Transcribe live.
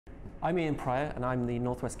I'm Ian Prior and I'm the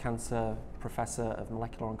Northwest Cancer Professor of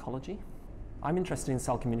Molecular Oncology. I'm interested in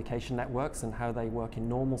cell communication networks and how they work in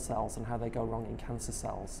normal cells and how they go wrong in cancer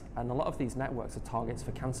cells. And a lot of these networks are targets for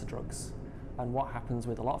cancer drugs. And what happens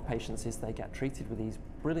with a lot of patients is they get treated with these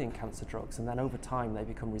brilliant cancer drugs and then over time they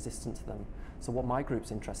become resistant to them. So what my group's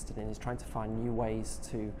interested in is trying to find new ways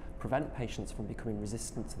to prevent patients from becoming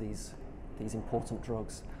resistant to these important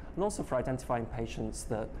drugs, and also for identifying patients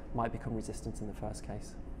that might become resistant in the first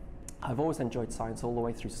case. I've always enjoyed science all the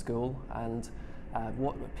way through school, and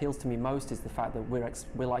what appeals to me most is the fact that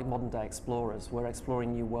we're like modern day explorers. We're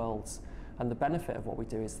exploring new worlds, and the benefit of what we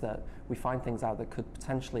do is that we find things out that could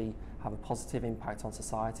potentially have a positive impact on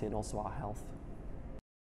society and also our health.